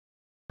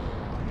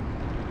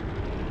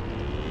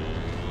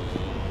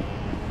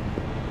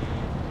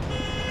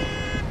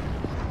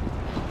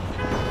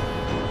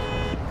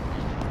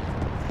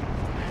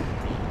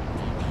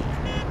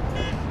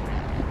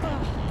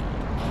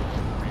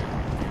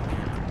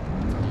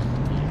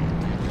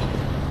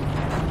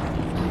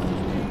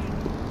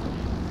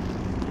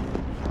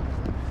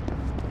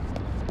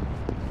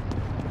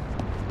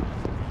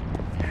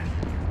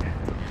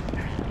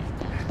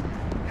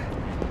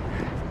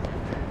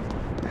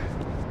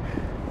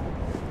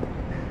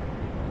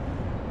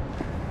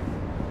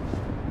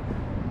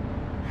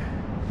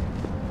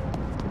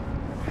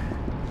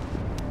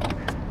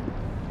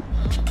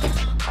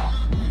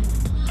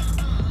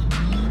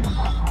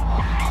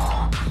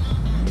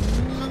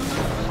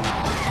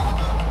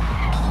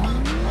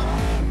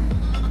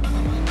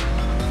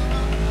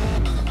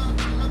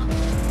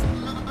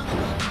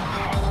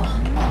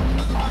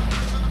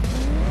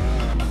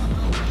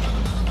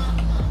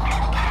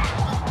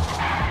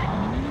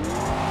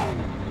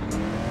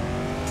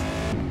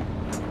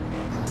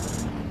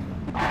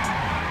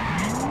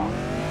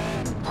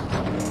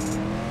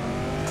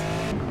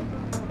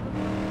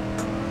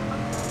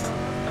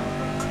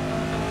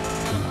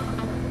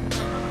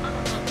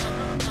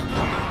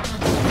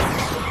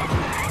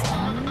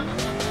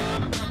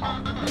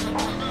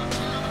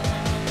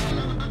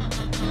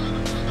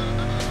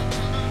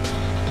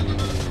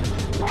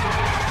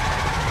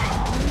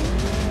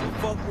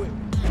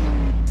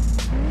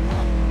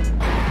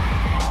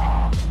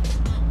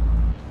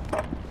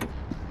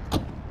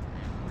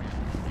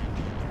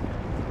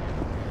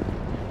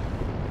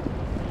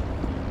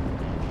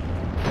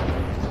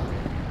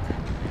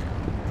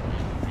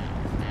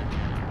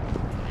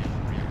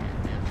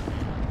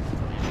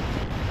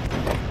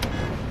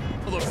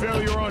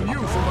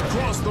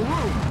across the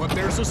room, but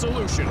there's a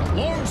solution.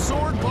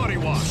 Longsword Body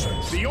Wash.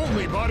 The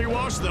only body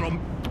wash that'll...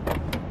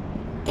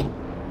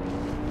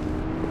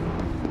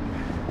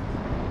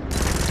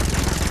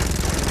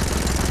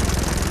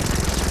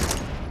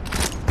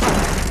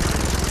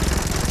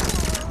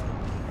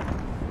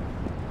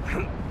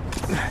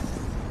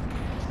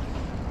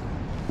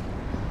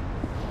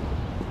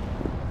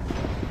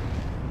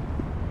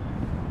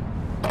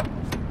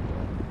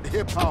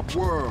 Hip-hop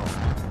world.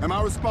 And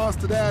my response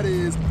to that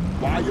is,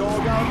 why y'all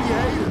gotta be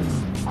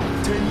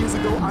haters? 10 years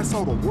ago, I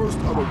saw the worst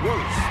of the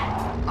worst.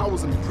 I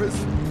was in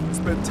prison and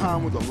spent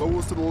time with the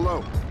lowest of the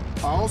low.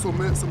 I also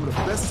met some of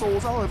the best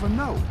souls I'll ever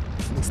know.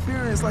 An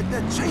experience like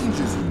that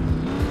changes you,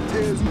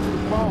 tears you to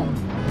the bone.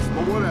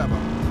 But whatever,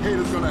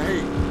 haters gonna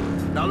hate.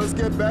 Now let's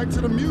get back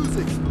to the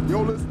music.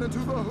 You're listening to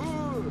The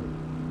Hood.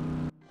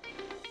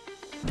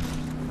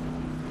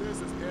 This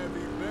is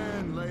Heavy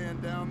Ben laying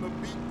down the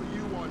beat for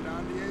you on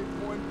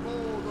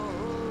 98.4 The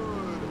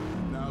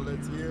Hood. Now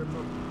let's hear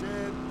from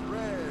Dead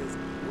Prez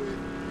with...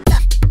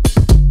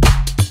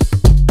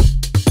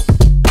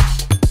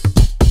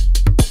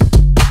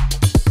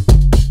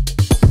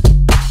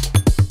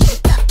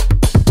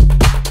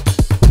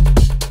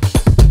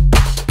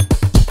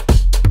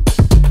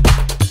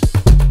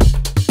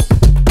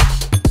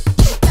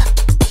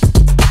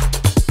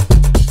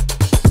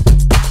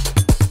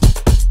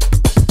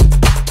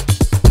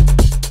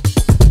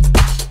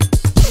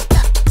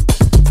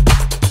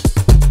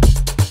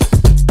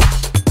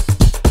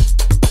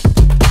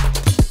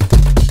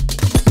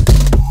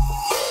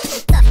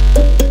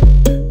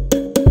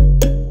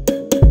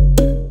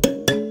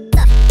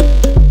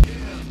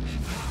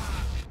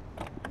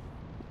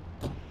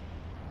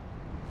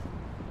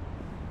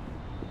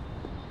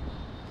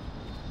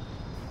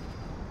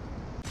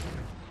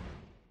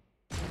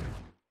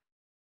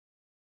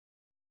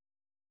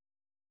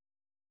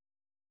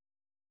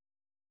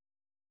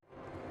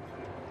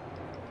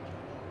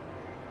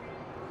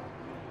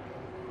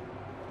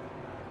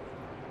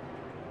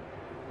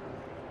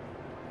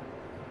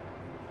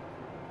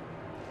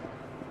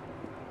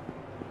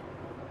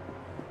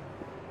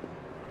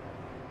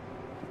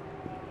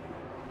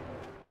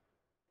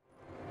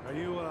 Are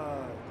you,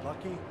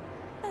 Lucky?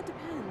 That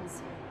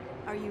depends.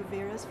 Are you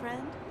Vera's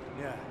friend?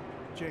 Yeah,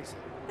 Jason.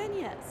 Then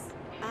yes,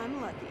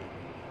 I'm Lucky.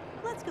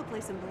 Let's go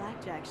play some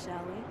blackjack,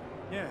 shall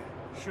we? Yeah,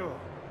 sure.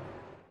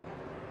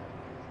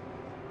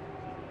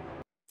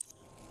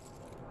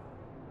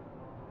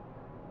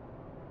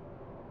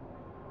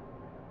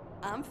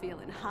 I'm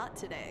feeling hot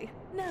today.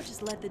 Now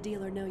just let the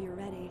dealer know you're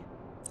ready.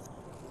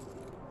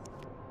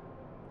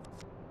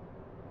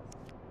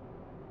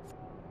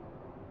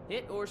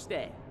 Hit or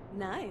stay?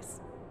 Nice.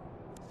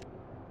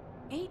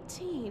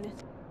 18.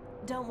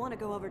 Don't want to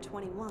go over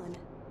 21.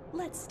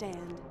 Let's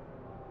stand.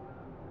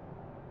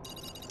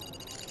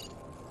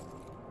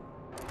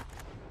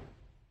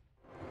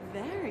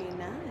 Very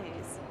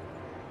nice.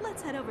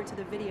 Let's head over to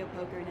the video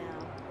poker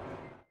now.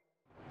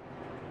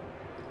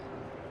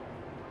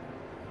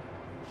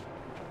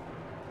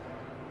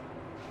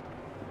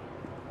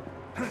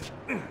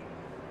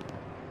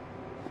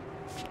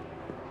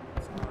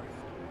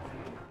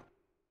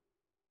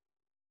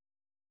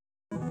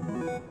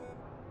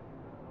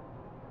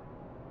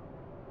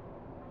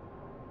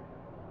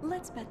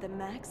 Let's bet the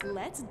max.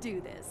 Let's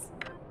do this.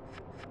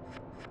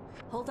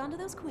 Hold on to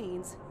those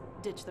queens.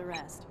 Ditch the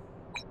rest.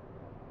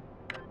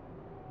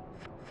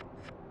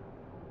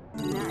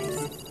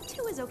 Nice.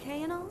 2 is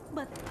okay and all,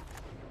 but...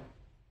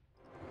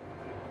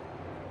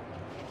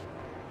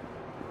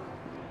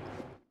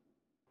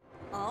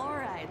 All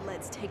right,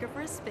 let's take her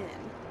for a spin.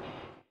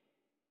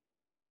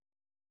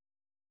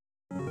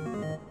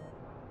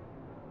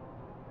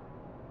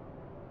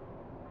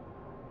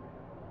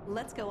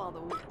 Let's go all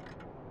the way.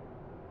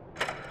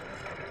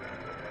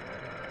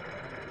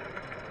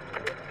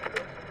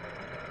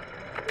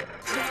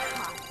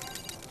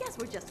 Guess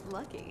we're just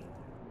lucky.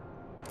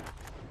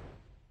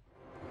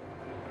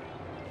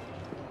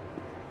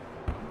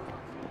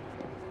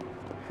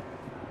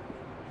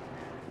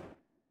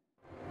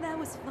 That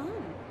was fun.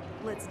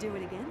 Let's do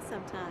it again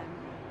sometime.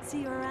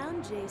 See you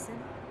around, Jason.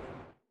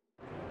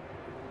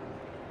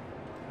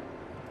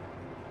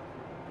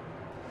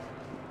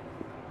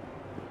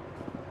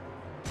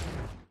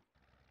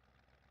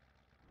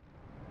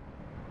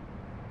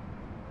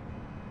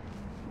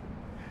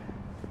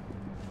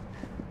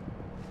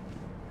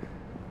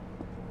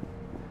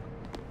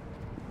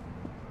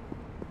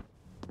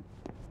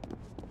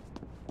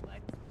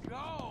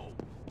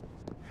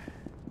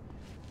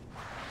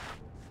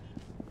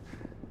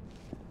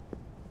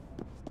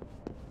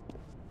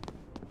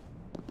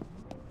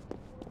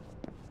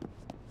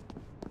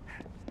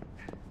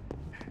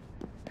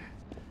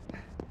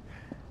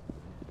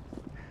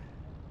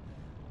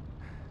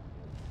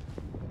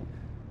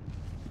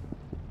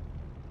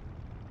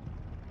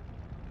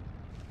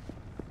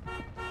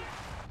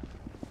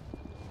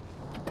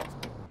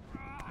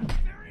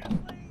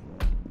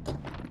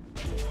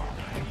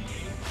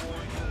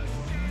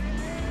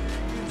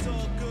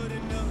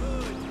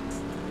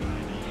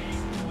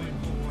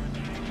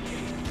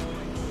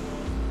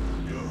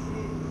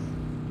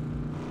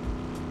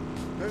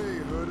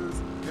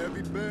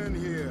 Heavy Ben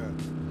here.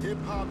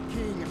 Hip-hop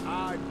king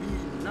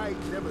I.B. Knight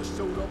never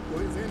showed up for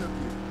his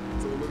interview,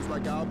 so it looks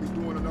like I'll be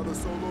doing another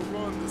solo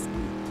run this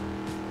week.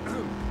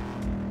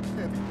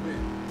 Heavy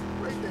Ben,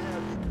 great to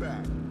have you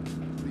back.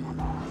 Please,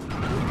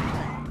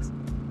 thanks.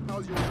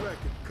 How's your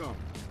record coming?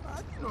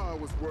 You know I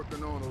was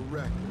working on a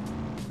record.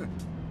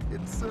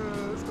 It's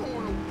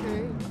going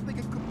okay. I think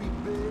it could be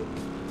big.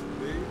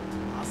 Big?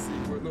 I see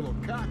we're a little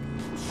cocky.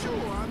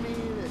 Sure, I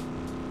mean,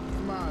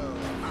 am I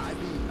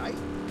I.B. Knight?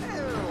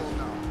 Hell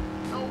no.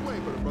 No way,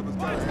 but a brother's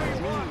gotta have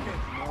dreams,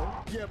 you know?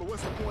 Yeah, but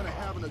what's the point of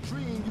having a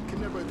dream you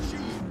can never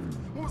achieve?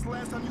 When was the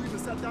last time you even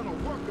sat down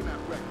and worked on that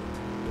record?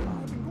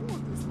 I've been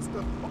going through some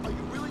stuff. Are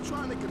you really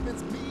trying to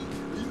convince me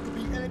that you could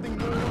be anything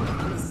more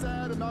than a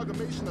sad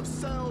amalgamation of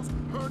cells,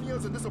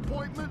 hernias, and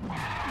disappointment? More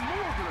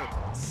than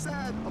a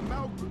sad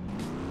amalgam.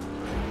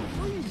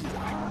 Please,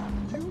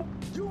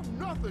 you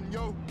nothing,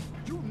 yo.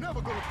 You never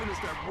gonna finish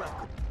that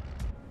record.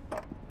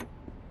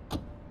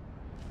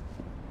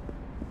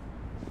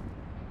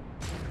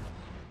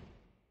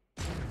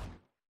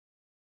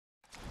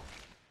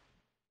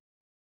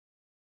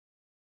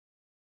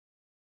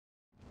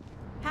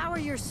 How are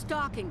your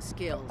stalking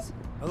skills?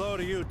 Hello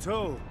to you,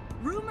 too.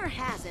 Rumor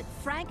has it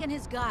Frank and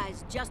his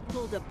guys just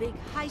pulled a big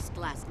heist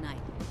last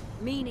night,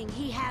 meaning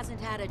he hasn't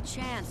had a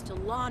chance to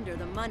launder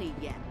the money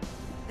yet.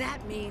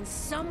 That means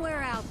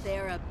somewhere out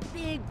there a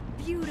big,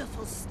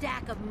 beautiful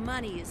stack of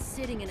money is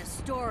sitting in a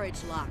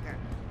storage locker.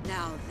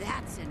 Now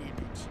that's an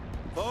image.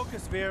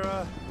 Focus,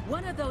 Vera.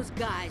 One of those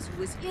guys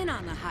who was in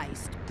on the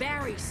heist,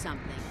 Barry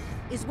something,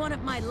 is one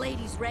of my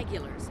lady's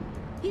regulars.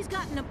 He's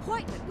got an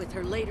appointment with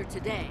her later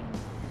today.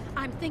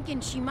 I'm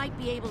thinking she might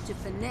be able to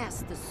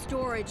finesse the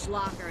storage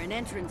locker and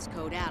entrance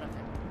code out of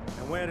him.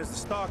 And where does the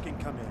stalking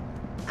come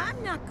in?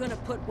 I'm not gonna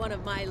put one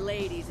of my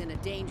ladies in a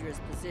dangerous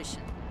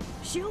position.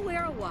 She'll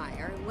wear a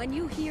wire, and when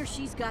you hear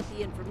she's got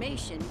the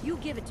information, you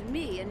give it to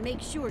me and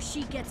make sure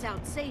she gets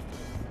out safely.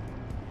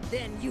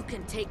 Then you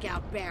can take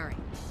out Barry.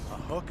 A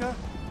hooker?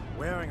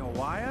 Wearing a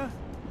wire?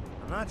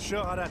 I'm not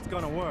sure how that's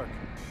gonna work.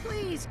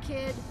 Please,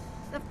 kid.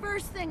 The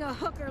first thing a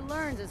hooker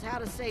learns is how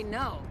to say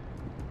no.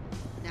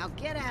 Now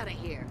get out of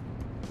here.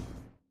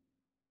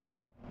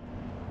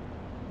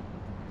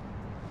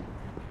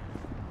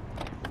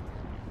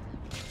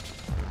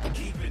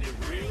 Keeping it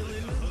real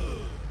in the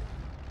hood.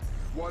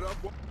 What up?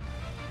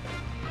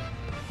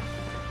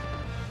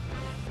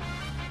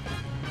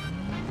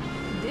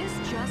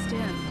 This just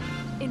in.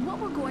 In what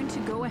we're going to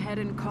go ahead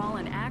and call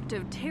an act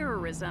of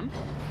terrorism,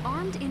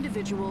 armed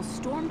individuals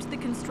stormed the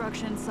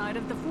construction site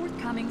of the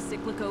forthcoming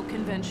Cyclico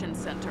Convention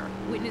Center.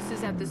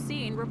 Witnesses at the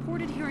scene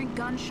reported hearing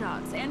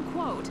gunshots and,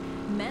 quote,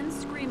 men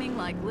screaming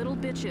like little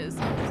bitches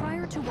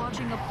prior to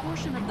watching a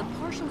portion of the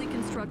partially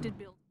constructed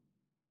building.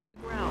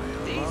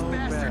 These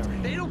bastards,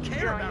 they don't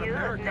care about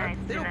America.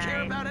 They don't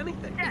care about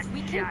anything. If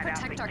we can't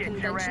protect our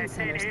convention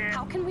centers,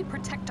 how can we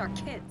protect our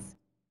kids?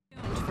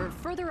 For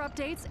further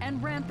updates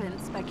and rampant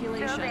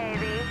speculation. So,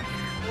 baby,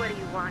 what do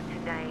you want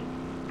tonight?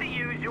 The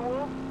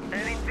usual.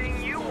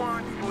 Anything you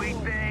want, sweet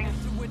thing.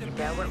 You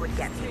know what would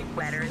get me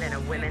wetter than a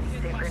women's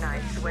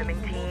synchronized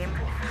swimming team?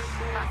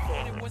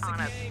 Fucking on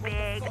a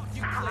big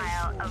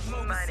pile of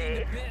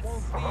money.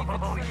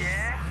 Oh,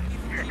 yeah?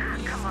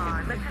 Come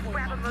on, let's just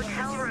grab a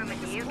motel room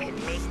and you can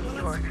make me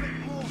your...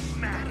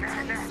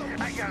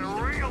 I got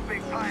a real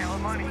big pile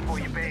of money for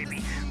you,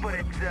 baby. But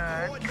it's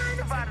kind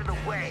of out of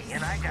the way,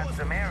 and I got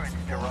some errands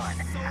to run.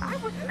 I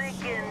was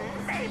thinking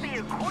maybe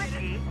a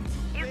quickie.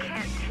 You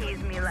can't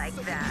tease me like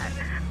that.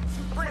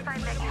 What if I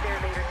met you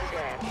there later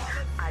today?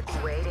 I'd be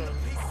waiting,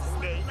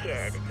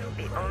 naked.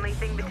 The only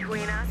thing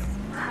between us?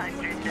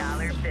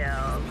 $100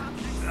 bills.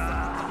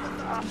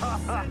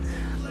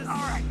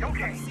 All right,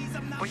 okay.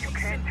 But you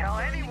can't tell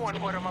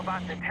anyone what I'm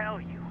about to tell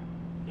you.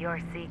 Your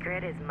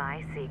secret is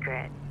my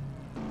secret.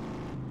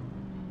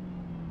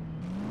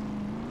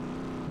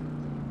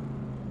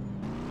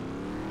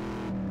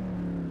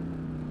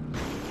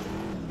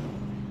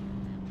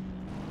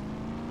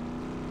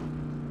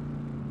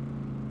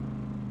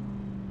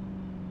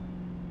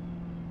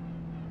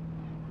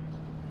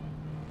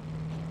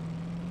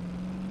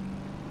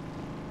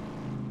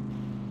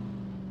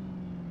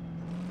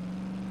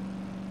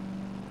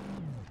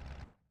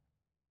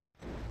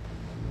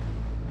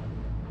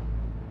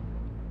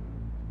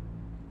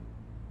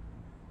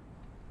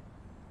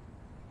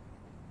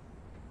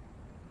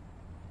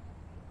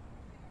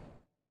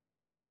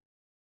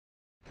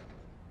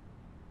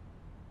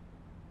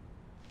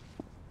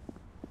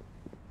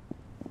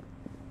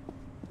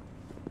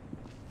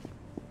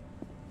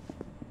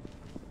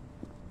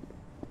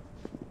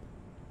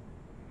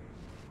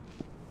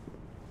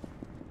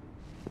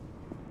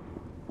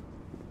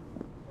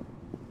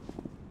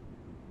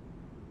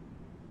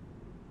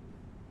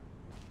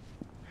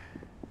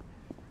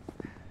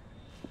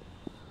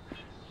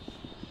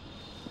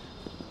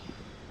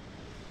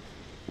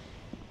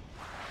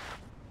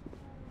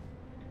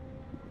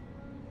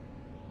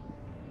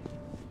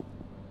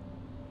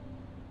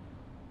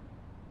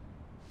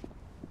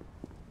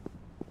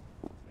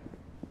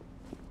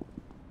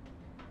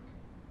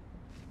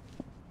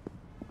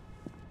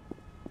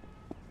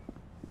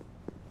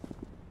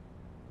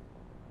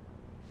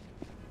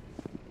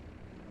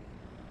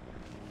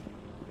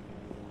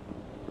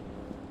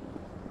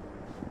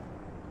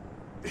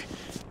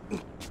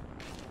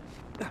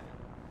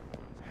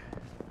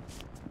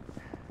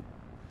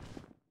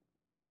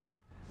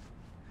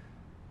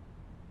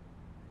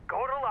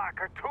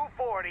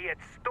 240 at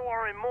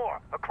Store and More,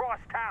 across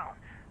town.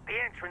 The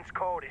entrance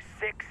code is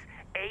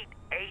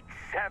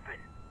 6887.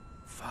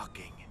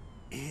 Fucking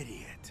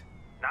idiot.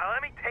 Now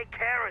let me take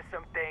care of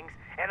some things,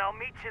 and I'll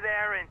meet you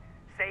there in,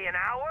 say, an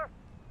hour?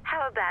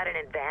 How about in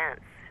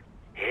advance?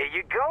 Here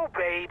you go,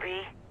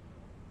 baby.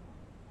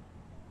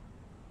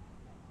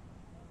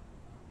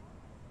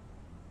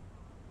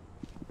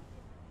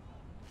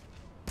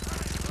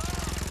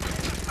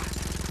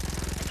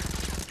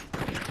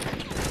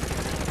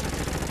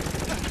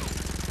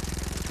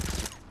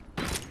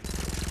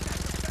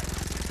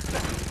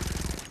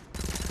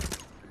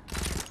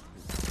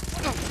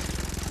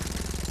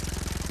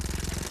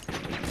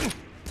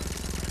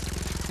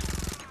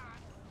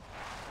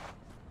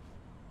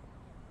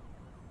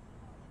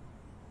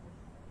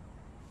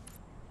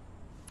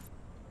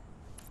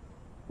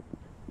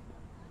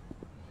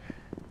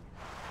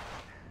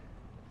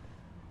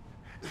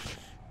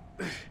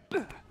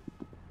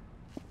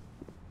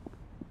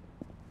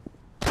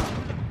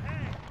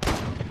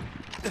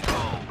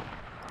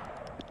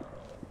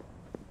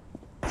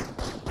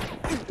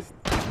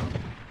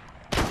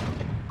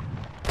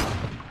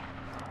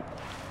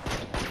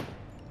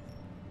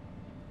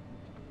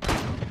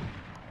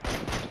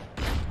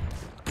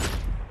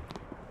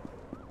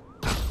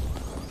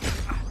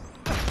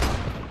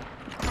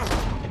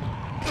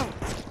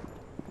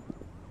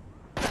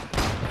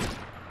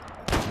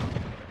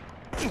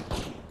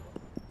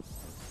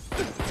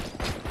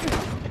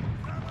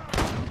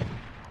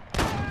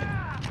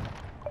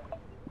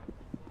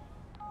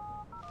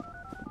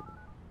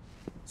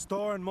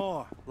 Store and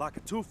More,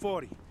 locker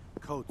 240,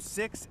 code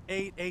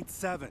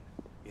 6887.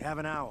 You have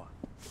an hour.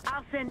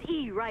 I'll send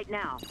E right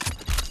now.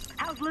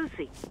 How's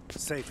Lucy?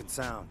 Safe and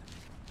sound.